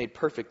 "is made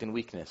perfect in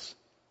weakness."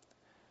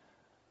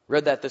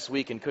 Read that this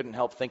week and couldn't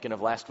help thinking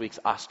of last week's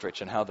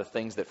ostrich and how the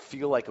things that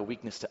feel like a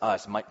weakness to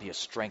us might be a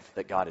strength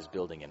that God is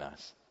building in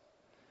us.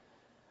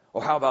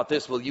 Or how about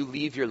this? Will you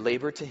leave your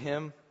labor to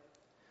him?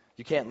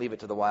 You can't leave it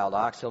to the wild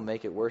ox. He'll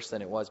make it worse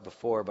than it was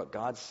before. But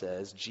God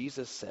says,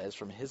 Jesus says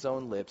from his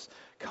own lips,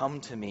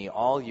 "Come to me,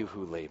 all you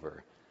who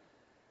labor,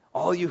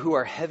 all you who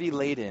are heavy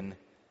laden,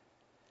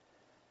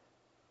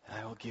 and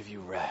I will give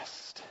you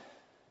rest."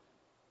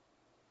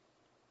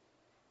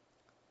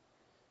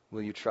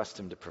 Will you trust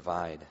him to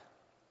provide?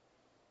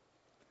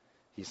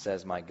 He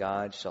says, "My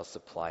God shall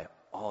supply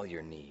all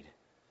your need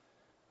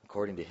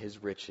according to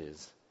his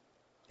riches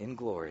in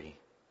glory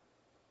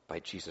by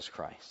Jesus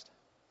Christ."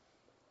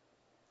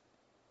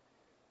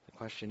 The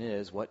question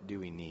is, what do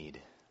we need?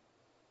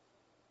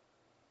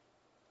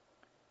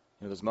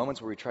 You know, those moments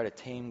where we try to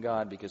tame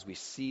God because we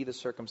see the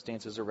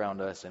circumstances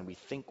around us and we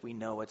think we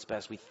know what's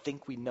best, we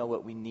think we know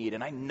what we need,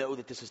 and I know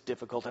that this is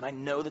difficult and I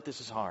know that this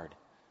is hard.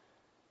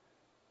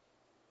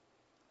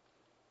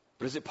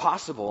 But is it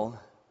possible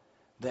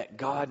that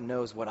God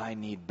knows what I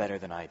need better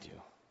than I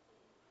do?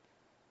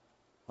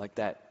 Like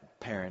that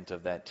parent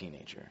of that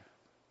teenager.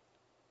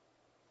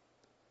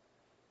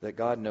 That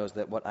God knows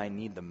that what I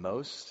need the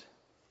most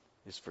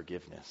is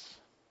forgiveness.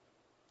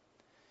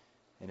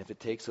 And if it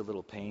takes a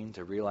little pain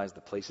to realize the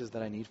places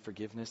that I need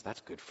forgiveness,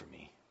 that's good for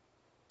me.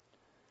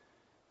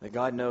 That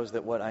God knows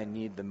that what I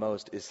need the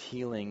most is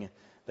healing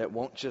that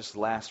won't just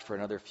last for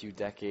another few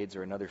decades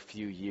or another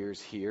few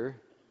years here,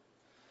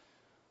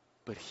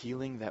 but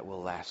healing that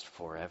will last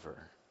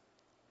forever.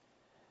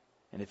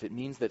 And if it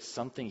means that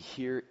something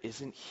here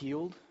isn't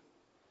healed,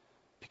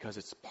 because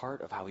it's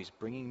part of how he's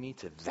bringing me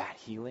to that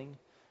healing,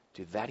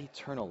 to that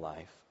eternal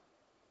life,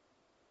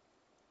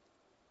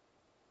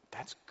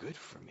 that's good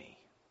for me.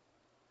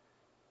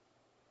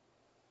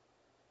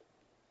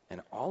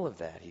 And all of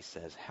that, he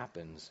says,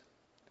 happens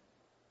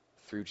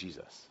through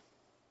Jesus.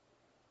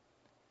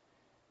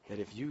 That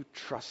if you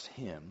trust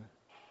him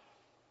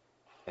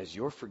as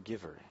your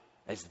forgiver,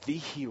 as the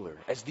healer,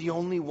 as the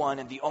only one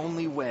and the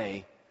only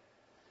way,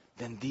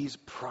 then these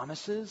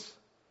promises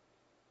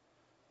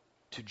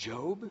to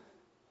Job,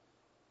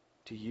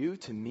 to you,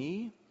 to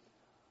me,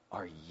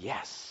 are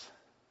yes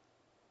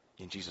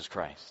in Jesus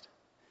Christ.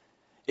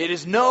 It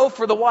is no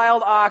for the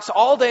wild ox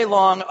all day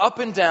long, up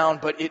and down,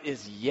 but it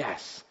is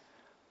yes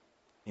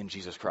in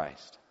Jesus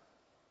Christ.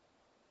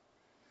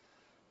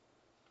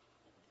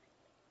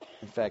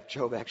 In fact,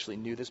 Job actually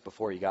knew this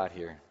before he got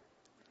here.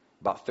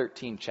 About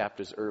 13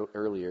 chapters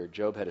earlier,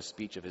 Job had a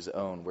speech of his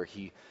own where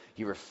he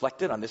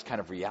reflected on this kind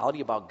of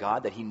reality about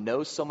God, that he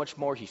knows so much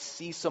more, he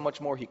sees so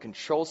much more, he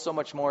controls so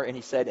much more, and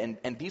he said,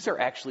 and these are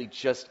actually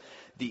just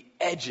the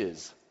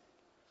edges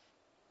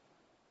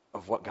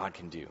of what God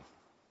can do.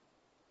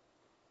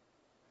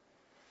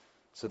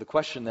 So the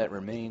question that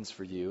remains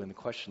for you and the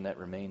question that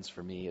remains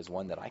for me is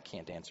one that I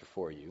can't answer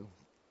for you.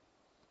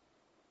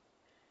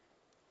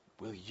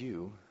 Will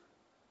you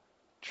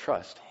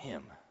trust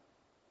him?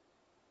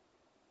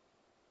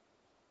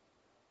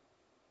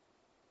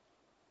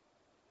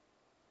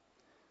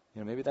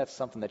 Maybe that's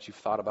something that you've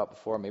thought about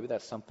before. Maybe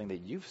that's something that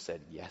you've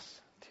said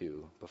yes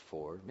to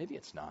before. Maybe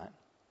it's not.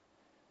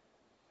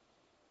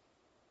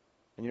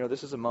 And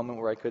this is a moment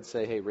where I could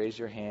say, hey, raise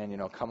your hand,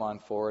 come on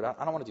forward.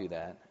 I don't want to do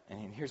that.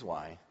 And here's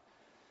why.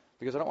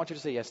 Because I don't want you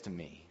to say yes to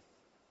me.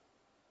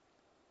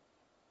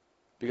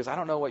 Because I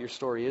don't know what your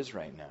story is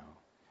right now.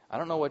 I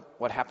don't know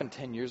what happened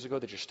 10 years ago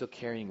that you're still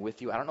carrying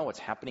with you. I don't know what's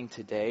happening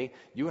today.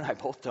 You and I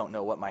both don't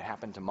know what might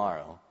happen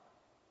tomorrow.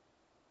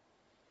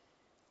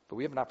 But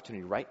we have an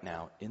opportunity right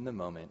now, in the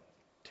moment,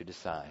 to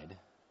decide,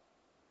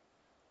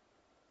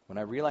 when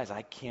I realize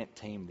I can't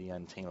tame the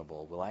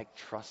untamable, will I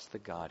trust the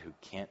God who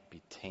can't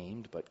be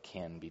tamed but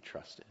can be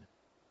trusted?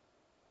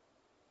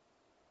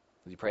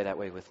 Will you pray that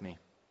way with me?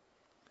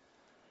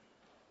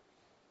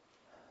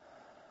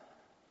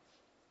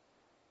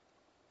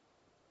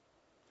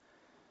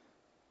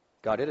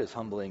 God, it is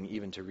humbling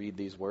even to read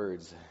these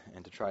words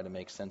and to try to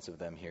make sense of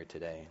them here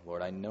today.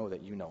 Lord, I know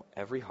that you know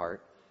every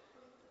heart.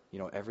 You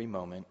know every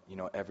moment, you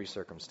know every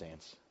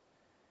circumstance.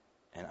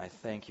 And I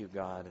thank you,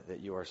 God,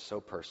 that you are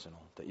so personal,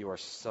 that you are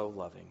so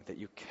loving, that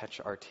you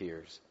catch our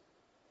tears,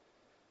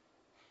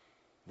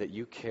 that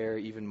you care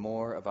even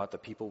more about the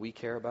people we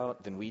care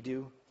about than we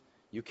do.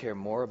 You care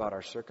more about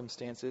our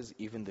circumstances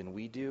even than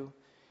we do,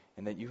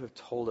 and that you have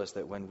told us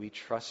that when we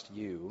trust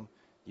you,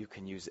 you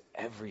can use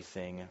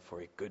everything for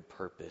a good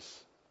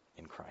purpose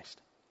in Christ.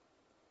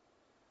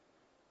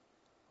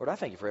 Lord, I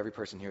thank you for every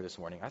person here this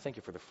morning. I thank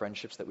you for the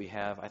friendships that we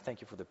have. I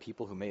thank you for the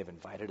people who may have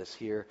invited us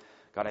here.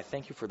 God, I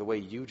thank you for the way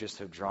you just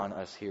have drawn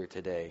us here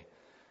today.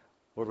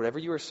 Lord, whatever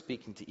you are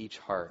speaking to each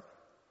heart,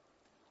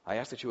 I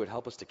ask that you would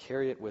help us to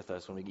carry it with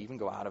us when we even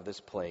go out of this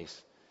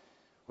place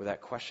with that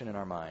question in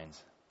our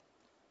minds.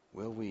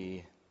 Will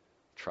we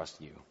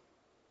trust you?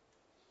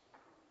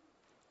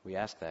 We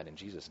ask that in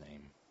Jesus'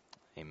 name.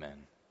 Amen.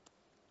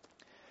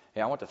 Hey,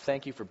 I want to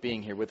thank you for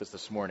being here with us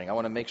this morning. I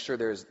want to make sure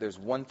there's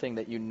one thing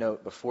that you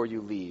note before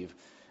you leave.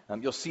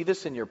 You'll see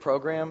this in your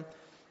program,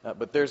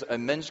 but there's a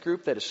men's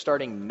group that is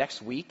starting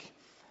next week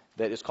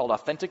that is called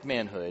Authentic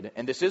Manhood,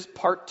 and this is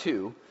part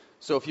 2.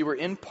 So if you were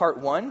in part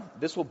 1,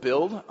 this will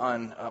build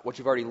on what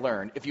you've already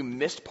learned. If you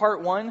missed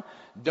part 1,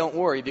 don't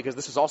worry, because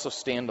this is also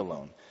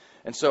standalone.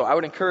 And so I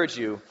would encourage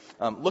you,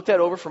 look that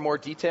over for more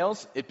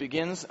details. It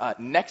begins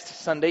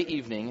next Sunday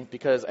evening,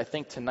 because I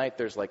think tonight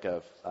there's like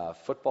a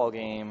football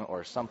game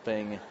or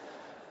something.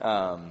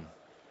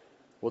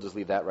 We'll just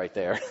leave that right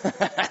there.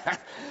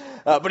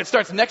 But it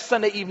starts next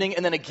Sunday evening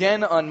and then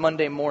again on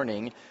Monday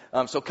morning.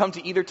 So come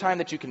to either time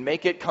that you can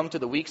make it. Come to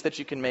the weeks that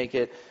you can make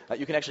it.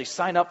 You can actually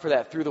sign up for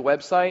that through the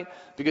website,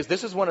 because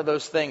this is one of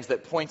those things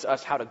that points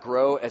us how to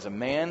grow as a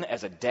man,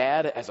 as a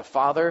dad, as a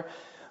father,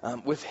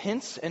 with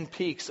hints and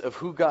peeks of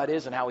who God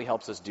is and how he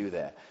helps us do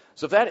that.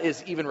 So if that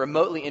is even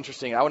remotely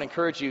interesting, I would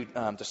encourage you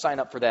to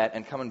sign up for that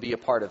and come and be a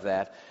part of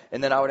that.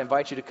 And then I would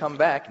invite you to come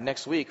back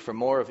next week for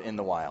more of In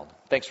the Wild.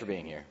 Thanks for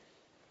being here.